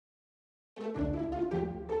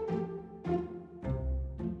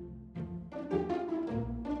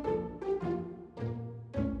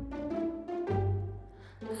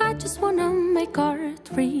just wanna make art,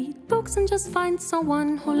 read books and just find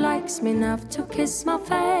someone who likes me enough to kiss my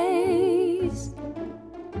face.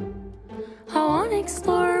 I wanna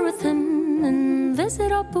explore with him and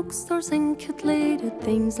visit all bookstores and cute little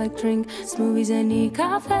things like drinks, movies and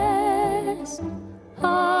e-cafes.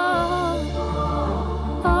 Oh,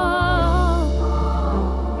 oh,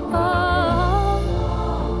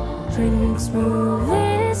 oh. Drinks,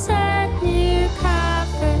 movies and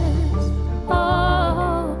e-cafes.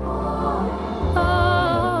 Oh,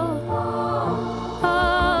 oh,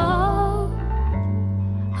 oh.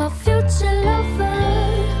 A future lover.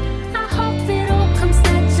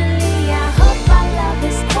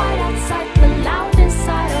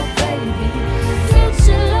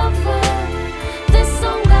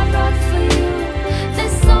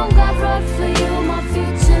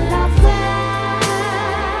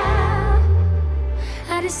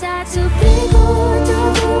 Decide to be good,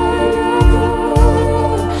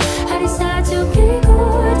 I decide to be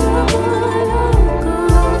good,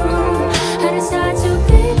 I decide to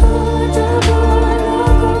be good,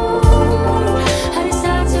 I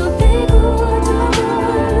decide to be good.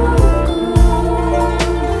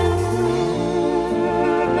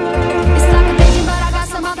 It's like a dating, but I got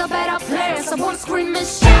some other better players. I won't scream and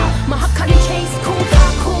shout. My heart cutting chase, cool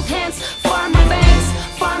pop, cool hands.